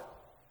poor,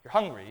 you're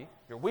hungry,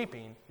 you're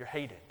weeping, you're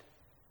hated.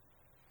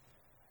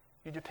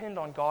 You depend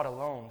on God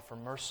alone for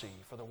mercy,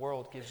 for the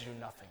world gives you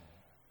nothing.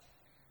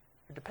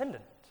 You're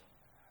dependent.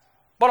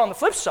 But on the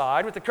flip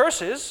side, with the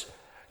curses,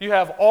 you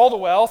have all the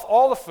wealth,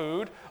 all the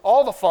food,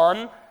 all the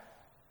fun,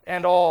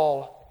 and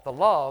all the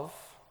love.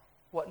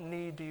 What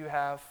need do you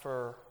have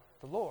for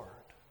the Lord?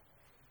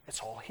 It's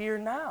all here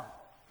now.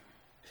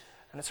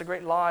 And it's a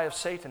great lie of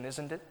Satan,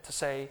 isn't it, to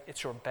say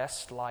it's your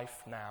best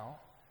life now?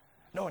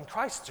 No, in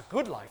Christ it's a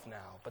good life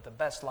now, but the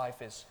best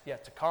life is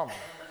yet to come.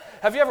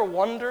 Have you ever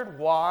wondered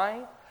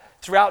why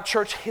throughout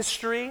church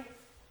history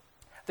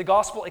the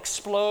gospel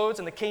explodes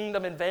and the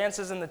kingdom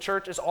advances and the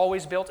church is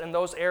always built in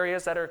those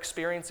areas that are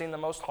experiencing the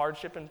most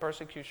hardship and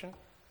persecution?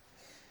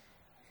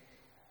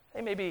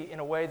 They may be in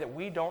a way that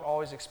we don't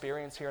always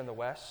experience here in the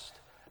West.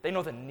 They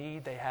know the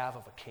need they have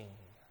of a king.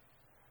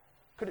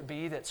 Could it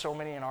be that so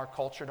many in our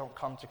culture don't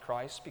come to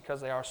Christ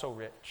because they are so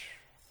rich?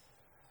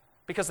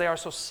 Because they are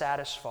so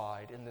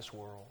satisfied in this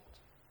world?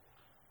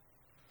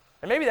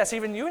 And maybe that's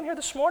even you in here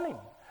this morning.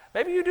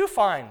 Maybe you do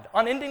find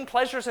unending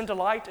pleasures and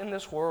delight in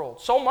this world,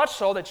 so much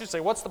so that you say,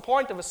 what's the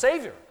point of a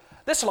Savior?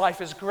 This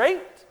life is great.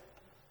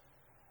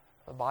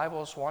 The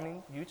Bible is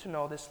wanting you to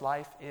know this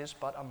life is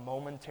but a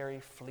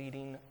momentary,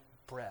 fleeting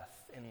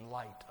breath in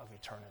light of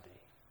eternity.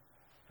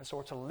 And so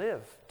we're to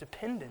live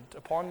dependent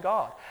upon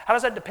God. How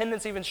does that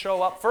dependence even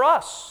show up for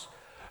us,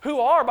 who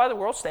are, by the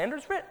world's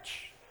standards,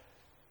 rich?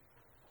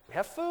 We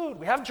have food,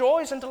 we have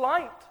joys and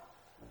delight.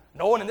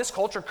 No one in this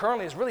culture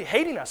currently is really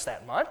hating us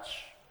that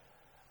much.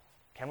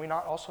 Can we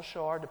not also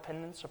show our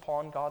dependence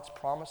upon God's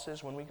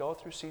promises when we go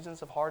through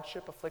seasons of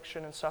hardship,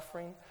 affliction, and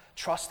suffering,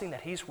 trusting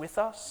that He's with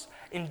us,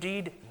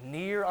 indeed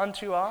near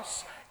unto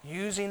us,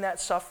 using that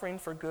suffering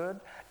for good,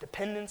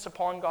 dependence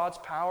upon God's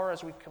power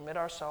as we commit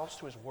ourselves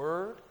to His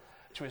Word,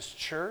 to His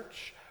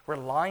church,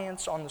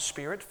 reliance on the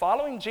Spirit?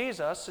 Following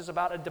Jesus is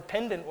about a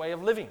dependent way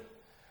of living.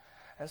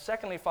 And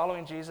secondly,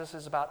 following Jesus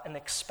is about an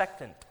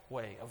expectant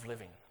way of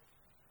living.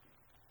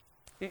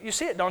 You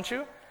see it, don't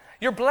you?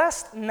 You're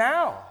blessed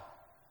now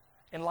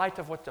in light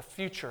of what the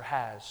future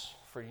has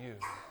for you.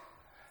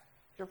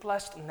 You're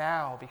blessed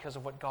now because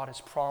of what God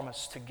has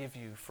promised to give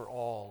you for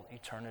all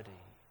eternity.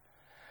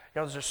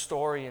 You know, there's a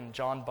story in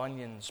John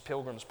Bunyan's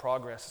Pilgrim's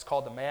Progress. It's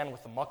called The Man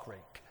with the Muck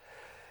Rake.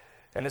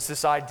 And it's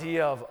this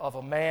idea of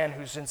a man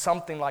who's in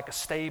something like a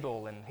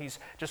stable, and he's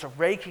just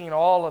raking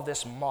all of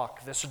this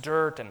muck, this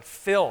dirt and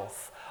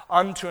filth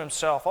unto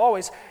himself,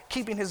 always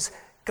keeping his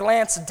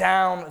glance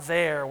down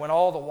there when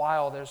all the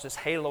while there's this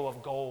halo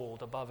of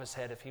gold above his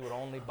head if he would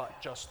only but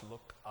just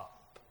look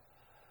up.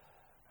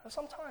 And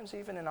sometimes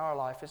even in our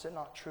life, is it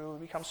not true?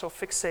 We become so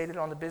fixated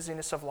on the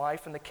busyness of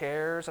life and the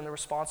cares and the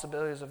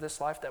responsibilities of this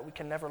life that we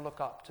can never look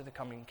up to the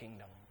coming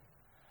kingdom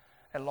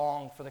and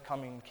long for the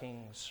coming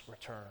King's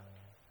return.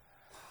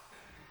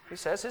 He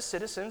says his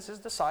citizens, his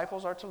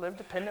disciples, are to live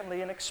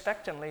dependently and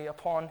expectantly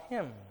upon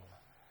Him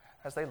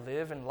as they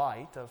live in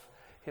light of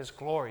His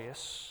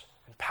glorious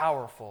and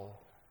powerful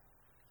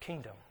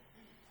kingdom.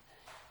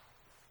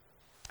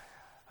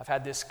 I've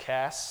had this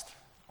cast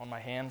on my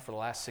hand for the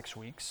last 6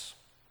 weeks.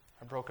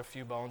 I broke a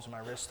few bones in my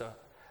wrist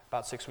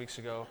about 6 weeks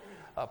ago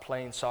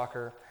playing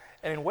soccer.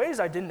 And in ways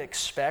I didn't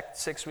expect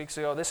 6 weeks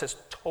ago, this has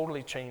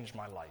totally changed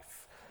my life.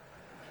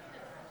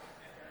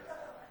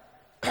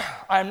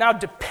 I am now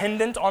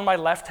dependent on my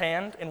left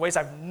hand in ways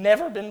I've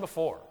never been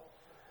before.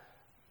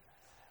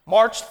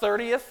 March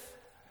 30th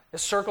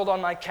is circled on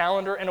my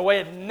calendar in a way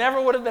it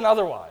never would have been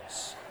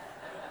otherwise,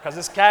 because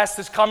this cast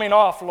is coming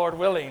off, Lord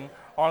willing,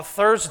 on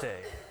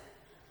Thursday.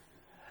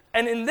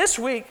 And in this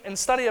week, in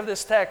study of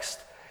this text,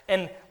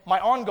 and my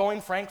ongoing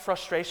frank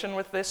frustration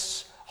with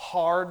this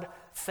hard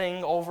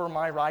thing over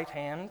my right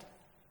hand,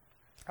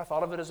 I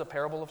thought of it as a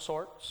parable of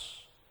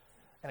sorts,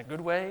 in a good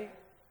way.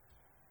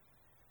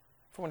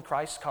 For when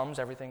Christ comes,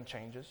 everything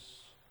changes.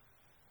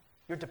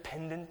 You're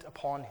dependent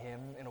upon Him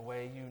in a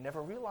way you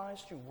never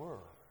realized you were.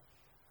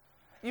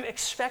 You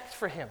expect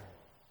for Him.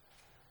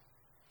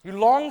 You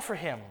long for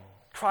Him,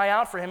 cry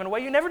out for Him in a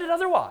way you never did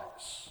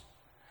otherwise.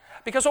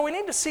 Because what we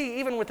need to see,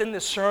 even within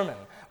this sermon,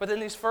 within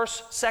these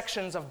first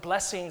sections of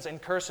blessings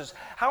and curses,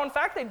 how in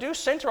fact they do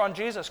center on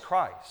Jesus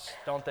Christ,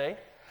 don't they?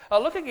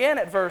 Look again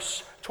at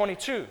verse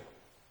 22.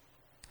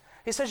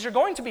 He says, you're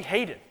going to be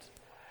hated.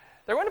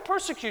 They're going to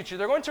persecute you.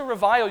 They're going to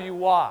revile you.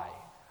 Why?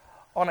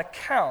 On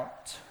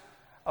account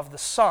of the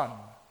Son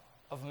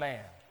of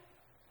Man.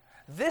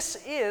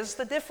 This is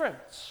the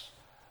difference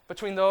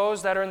between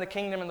those that are in the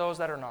kingdom and those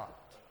that are not.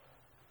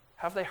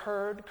 Have they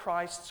heard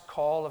Christ's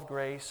call of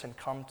grace and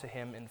come to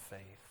Him in faith?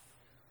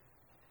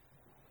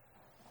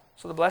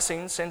 So the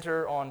blessings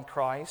center on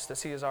Christ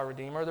as He is our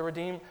Redeemer.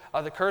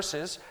 The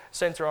curses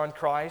center on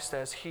Christ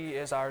as He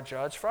is our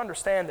judge. For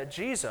understand that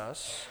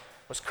Jesus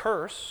was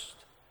cursed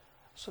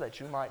so that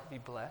you might be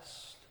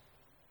blessed.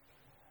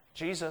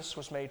 Jesus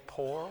was made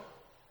poor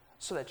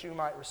so that you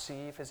might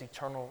receive His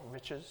eternal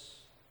riches.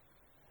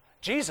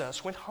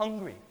 Jesus went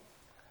hungry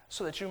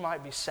so that you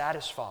might be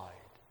satisfied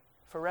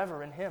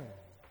forever in Him.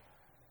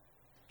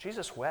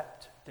 Jesus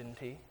wept, didn't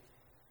He?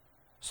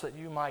 So that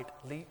you might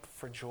leap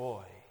for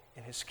joy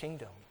in His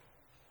kingdom.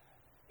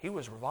 He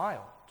was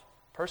reviled,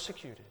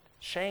 persecuted,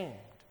 shamed,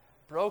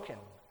 broken,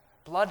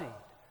 bloodied,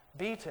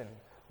 beaten,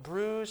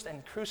 bruised,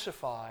 and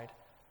crucified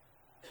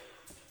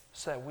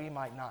so that we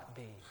might not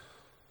be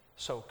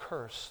so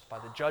cursed by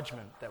the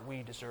judgment that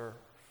we deserve.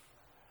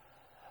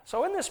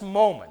 So in this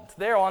moment,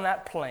 there on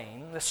that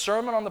plain, the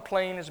sermon on the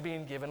plain is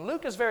being given.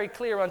 Luke is very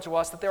clear unto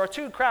us that there are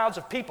two crowds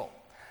of people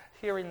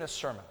hearing this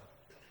sermon.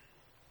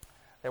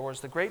 There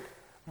was the great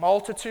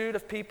multitude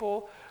of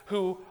people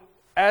who,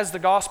 as the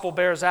gospel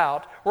bears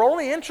out, were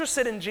only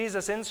interested in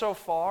Jesus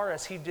insofar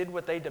as He did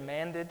what they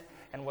demanded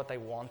and what they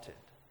wanted.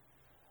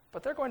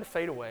 But they're going to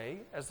fade away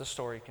as the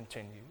story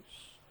continues.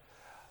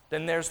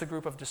 Then there's the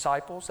group of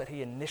disciples that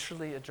He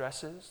initially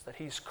addresses, that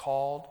He's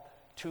called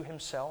to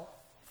Himself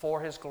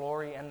for His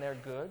glory and their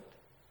good.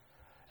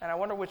 And I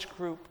wonder which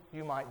group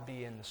you might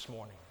be in this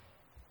morning.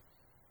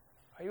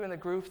 Are you in the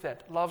group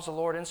that loves the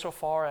Lord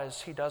insofar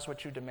as He does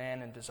what you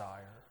demand and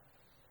desire?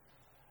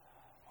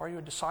 Or are you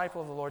a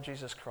disciple of the Lord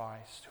Jesus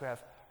Christ who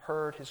have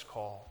heard His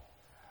call,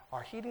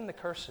 are heeding the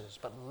curses,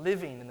 but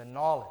living in the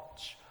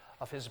knowledge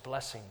of His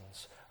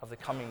blessings of the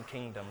coming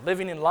kingdom,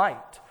 living in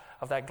light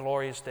of that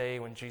glorious day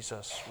when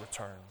Jesus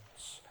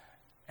returns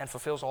and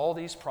fulfills all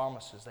these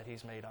promises that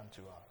He's made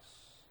unto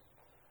us?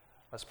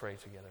 Let's pray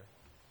together.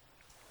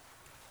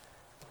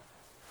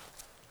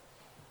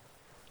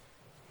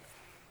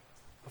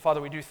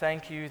 Father, we do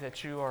thank You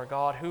that You are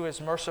God who is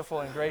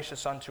merciful and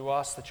gracious unto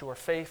us, that You are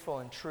faithful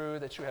and true,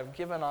 that You have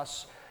given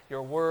us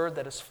Your word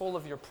that is full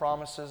of Your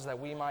promises, that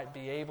we might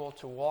be able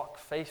to walk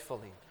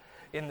faithfully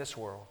in this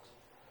world.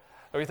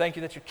 Lord, we thank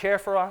You that You care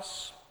for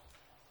us.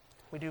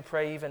 We do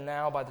pray even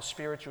now by the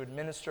Spirit You would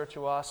minister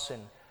to us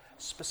in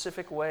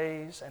specific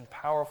ways and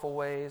powerful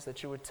ways,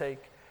 that You would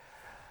take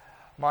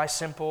my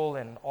simple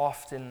and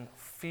often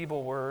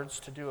feeble words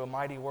to do a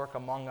mighty work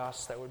among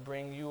us that would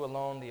bring You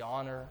alone the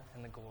honor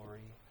and the glory.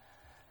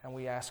 And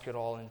we ask it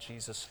all in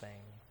Jesus' name.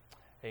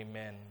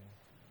 Amen.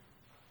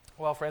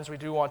 Well, friends, we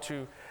do want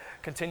to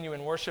continue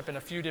in worship in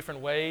a few different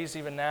ways,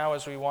 even now,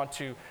 as we want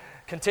to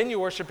continue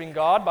worshiping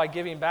God by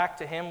giving back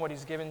to Him what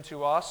He's given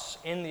to us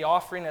in the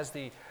offering. As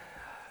the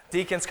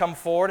deacons come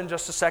forward in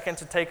just a second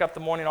to take up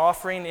the morning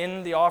offering,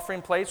 in the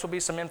offering plates will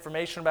be some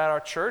information about our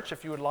church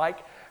if you would like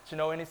to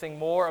know anything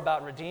more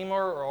about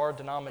Redeemer or our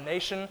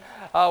denomination.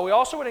 We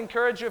also would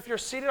encourage you, if you're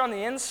seated on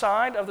the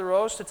inside of the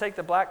rows, to take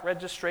the black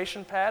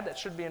registration pad that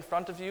should be in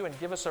front of you and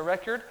give us a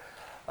record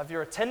of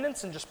your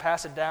attendance and just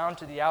pass it down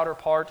to the outer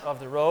part of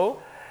the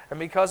row. And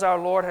because our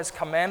Lord has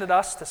commanded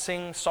us to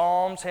sing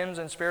psalms, hymns,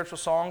 and spiritual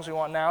songs, we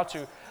want now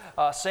to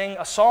sing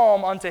a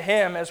psalm unto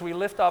Him as we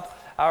lift up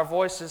our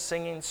voices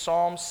singing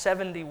Psalm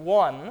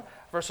 71,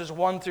 verses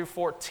 1 through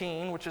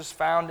 14, which is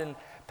found in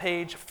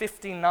page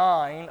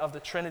 59 of the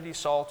Trinity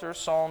Psalter,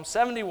 Psalm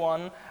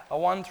 71,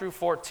 1 through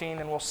 14,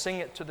 and we'll sing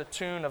it to the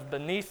tune of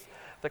Beneath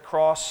the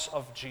Cross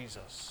of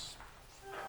Jesus.